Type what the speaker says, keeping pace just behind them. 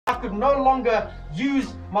could no longer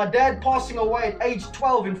use my dad passing away at age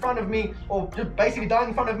 12 in front of me, or just basically dying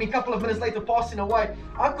in front of me, a couple of minutes later passing away.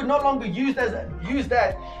 I could no longer use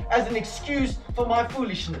that as an excuse for my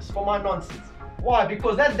foolishness, for my nonsense. Why?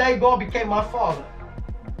 Because that day God became my father.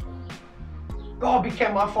 God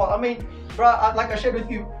became my father. I mean, bro, like I shared with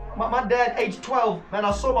you, my dad, age 12, man,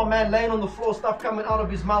 I saw my man laying on the floor, stuff coming out of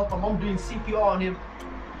his mouth, my mom doing CPR on him,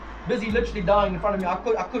 busy literally dying in front of me.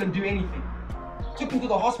 I couldn't do anything. Took him to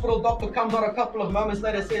the hospital, doctor comes out a couple of moments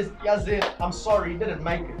later, says, Yazir, I'm sorry, he didn't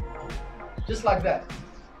make it. Just like that.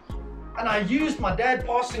 And I used my dad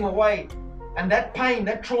passing away and that pain,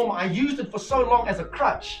 that trauma, I used it for so long as a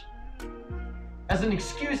crutch, as an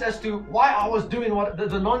excuse as to why I was doing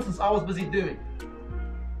the nonsense I was busy doing.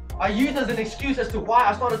 I used as an excuse as to why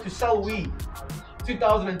I started to sell weed,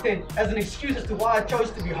 2010, as an excuse as to why I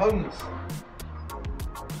chose to be homeless.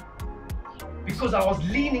 Because I was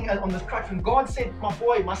leaning on this crutch, and God said, my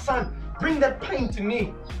boy, my son, bring that pain to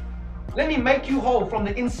me. Let me make you whole from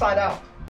the inside out.